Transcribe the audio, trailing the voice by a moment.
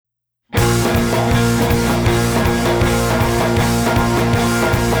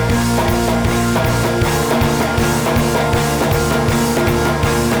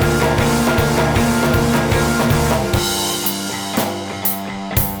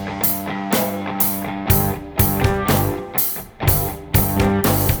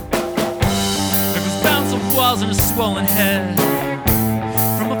swollen head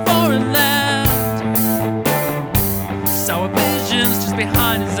from a foreign land. Sour visions just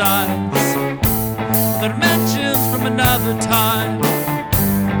behind his eyes, the dimensions from another time.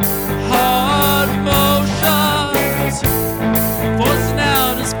 Hard motions forcing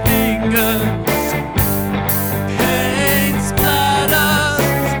out his fingers. Pain splatters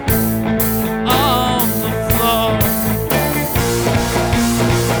on the floor.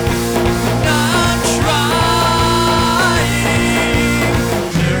 Not trying,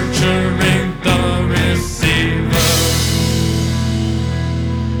 nurturing the receiver.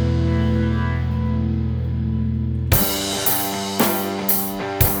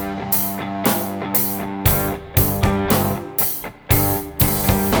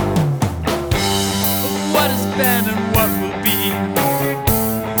 What has been and what will be,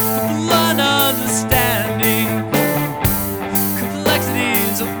 a blunt understanding,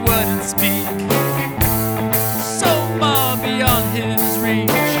 complexities of word and speak, so far beyond his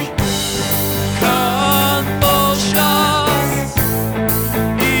reach. Convulsions,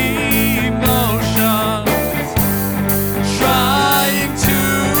 emotions, trying to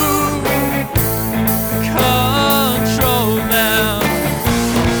control them.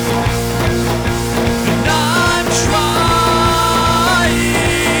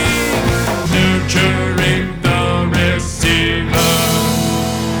 Nurturing the receiver.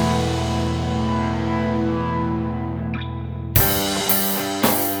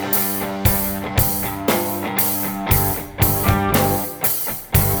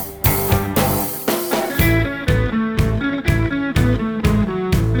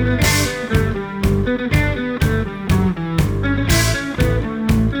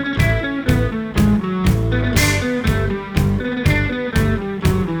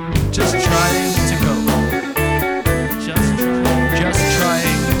 Just trying to cope. Just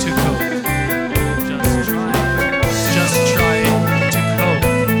trying to cope. Just trying to cope.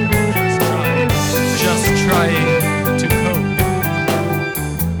 Just trying to cope.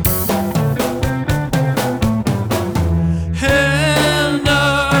 And a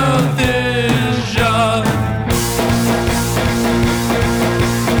vision.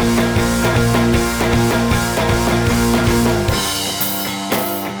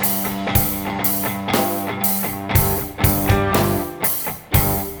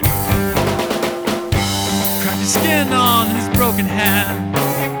 Cracked his skin on his broken hand.